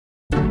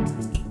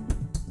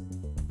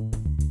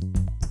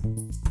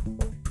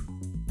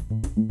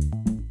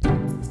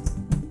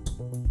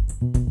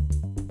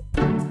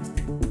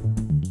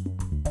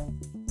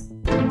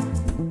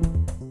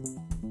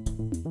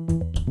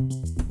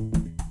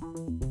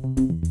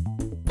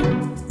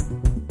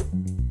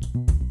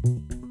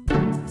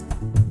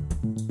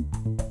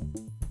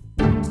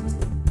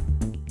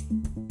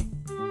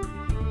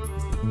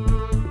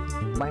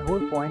My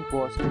whole point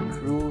was to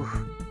prove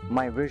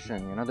my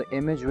vision, the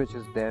image which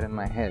is there in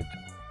my head.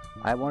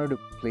 I wanted to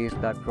place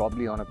that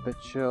probably on a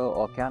picture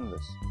or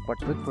canvas, but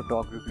with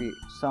photography,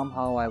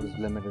 somehow I was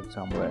limited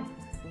somewhere.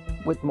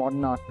 With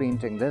modern art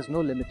painting, there's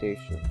no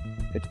limitation.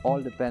 It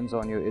all depends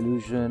on your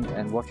illusion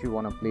and what you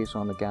want to place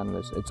on the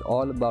canvas. It's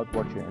all about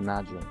what you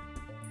imagine.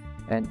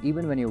 And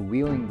even when you're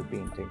viewing the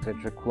paintings,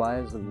 it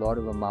requires a lot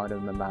of amount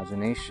of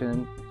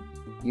imagination.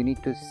 You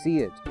need to see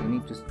it, you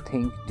need to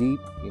think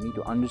deep, you need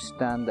to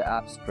understand the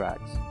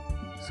abstracts.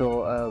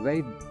 So a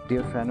very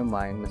dear friend of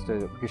mine,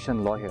 Mr.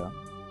 Kishan Lohia,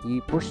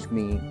 he pushed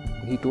me,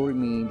 he told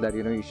me that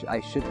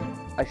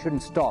I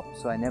shouldn't stop,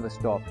 so I never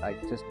stopped. I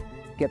just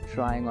kept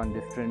trying on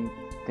different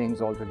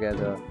things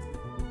altogether.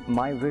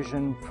 My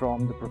vision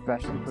from the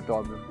professional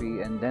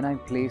photography, and then I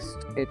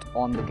placed it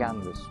on the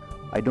canvas.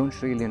 I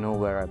don't really know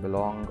where I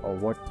belong or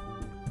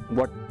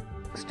what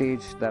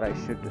stage that I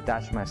should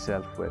attach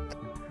myself with.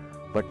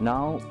 But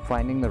now,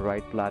 finding the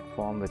right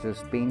platform, which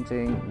is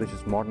painting, which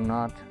is modern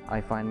art,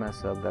 I find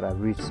myself that I've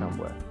reached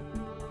somewhere.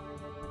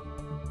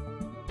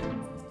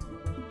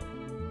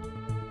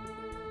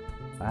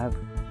 I have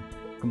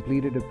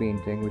completed a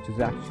painting which is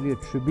actually a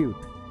tribute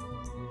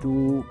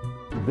to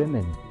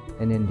women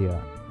in India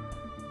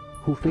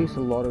who face a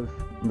lot of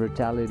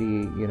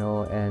brutality,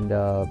 and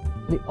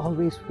they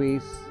always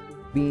face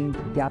being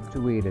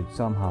captivated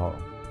somehow.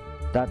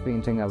 That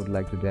painting I would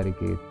like to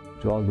dedicate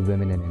to all the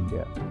women in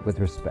India with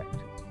respect.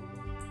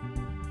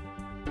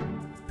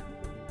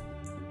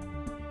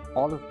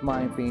 All of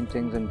my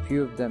paintings, and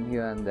few of them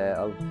here and there,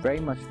 are very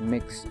much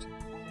mixed.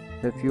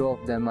 A few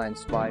of them are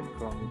inspired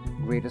from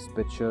greatest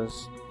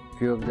pictures.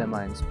 Few of them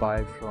are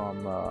inspired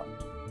from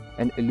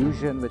an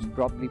illusion which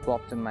probably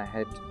popped in my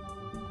head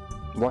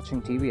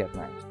watching TV at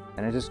night.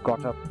 And I just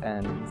got up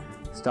and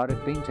started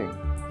painting.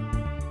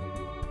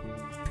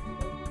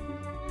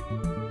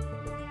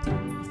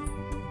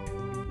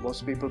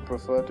 Most people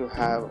prefer to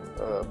have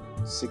a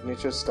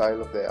signature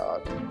style of their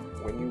art.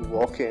 When you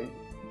walk in,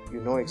 you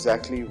know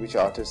exactly which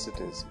artist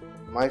it is.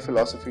 My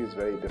philosophy is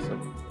very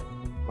different.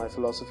 My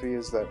philosophy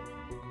is that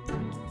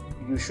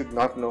you should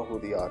not know who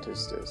the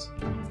artist is.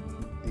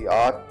 The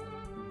art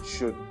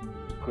should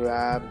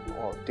grab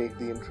or take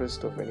the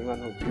interest of anyone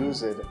who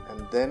views it,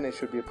 and then it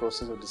should be a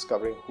process of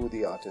discovering who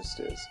the artist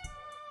is.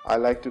 I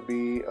like to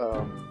be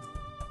a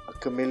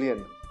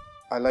chameleon.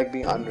 I like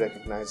being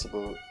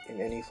unrecognizable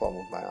in any form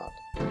of my art.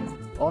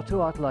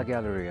 Auto Art La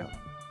Galleria.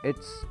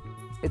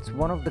 It's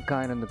one of the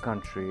kind in the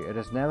country. It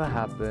has never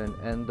happened,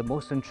 and the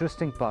most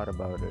interesting part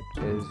about it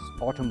is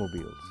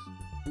automobiles.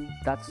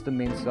 That's the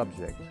main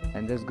subject,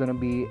 and there's gonna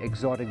be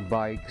exotic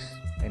bikes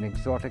and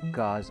exotic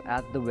cars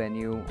at the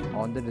venue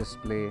on the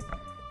display,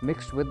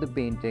 mixed with the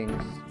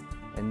paintings.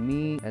 And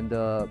me and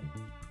the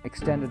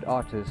extended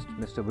artist,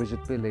 Mr.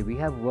 Vijit Pillai, we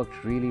have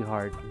worked really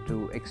hard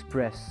to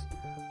express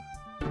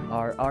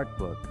our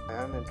artwork.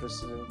 I am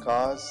interested in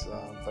cars,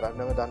 but I've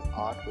never done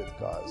art with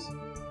cars.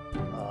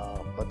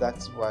 But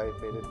that's why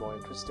it made it more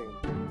interesting.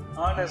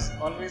 Art has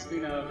always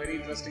been a very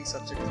interesting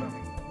subject for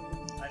me.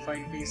 I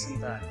find peace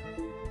in that.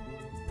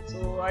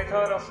 So I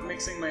thought of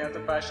mixing my other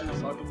passion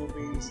of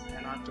automobiles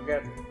and art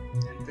together.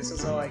 And this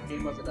is how I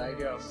came up with the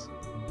idea of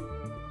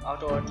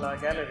Auto Art La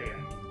Galleria.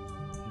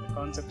 The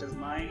concept is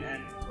mine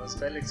and was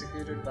well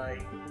executed by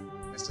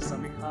Mr.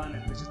 Sami Khan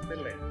and Vijit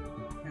Pillai.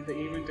 And the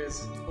event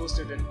is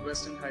hosted in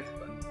Western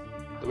Hyderabad.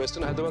 The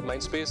Western Hyderabad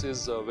Mindspace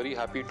is very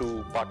happy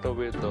to partner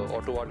with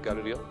Auto Art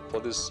Galleria for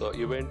this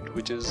event,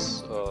 which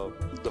is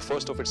the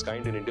first of its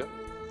kind in India.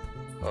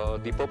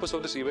 The purpose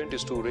of this event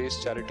is to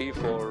raise charity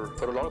for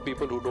a lot of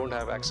people who don't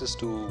have access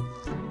to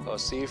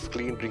safe,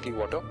 clean drinking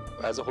water.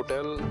 As a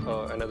hotel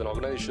and as an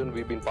organization,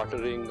 we've been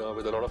partnering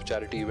with a lot of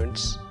charity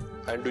events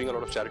and doing a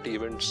lot of charity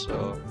events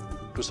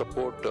to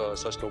support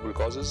such noble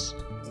causes.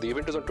 The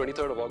event is on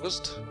 23rd of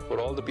August. For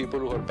all the people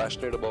who are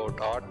passionate about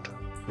art,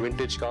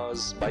 vintage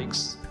cars,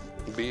 bikes,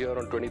 be here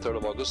on 23rd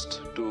of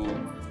August to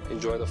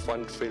enjoy the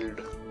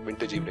fun-filled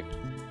vintage evening.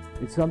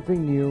 It's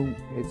something new,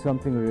 it's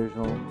something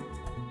original.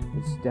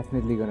 It's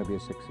definitely going to be a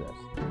success.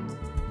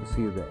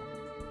 See you there.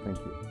 Thank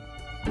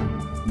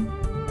you.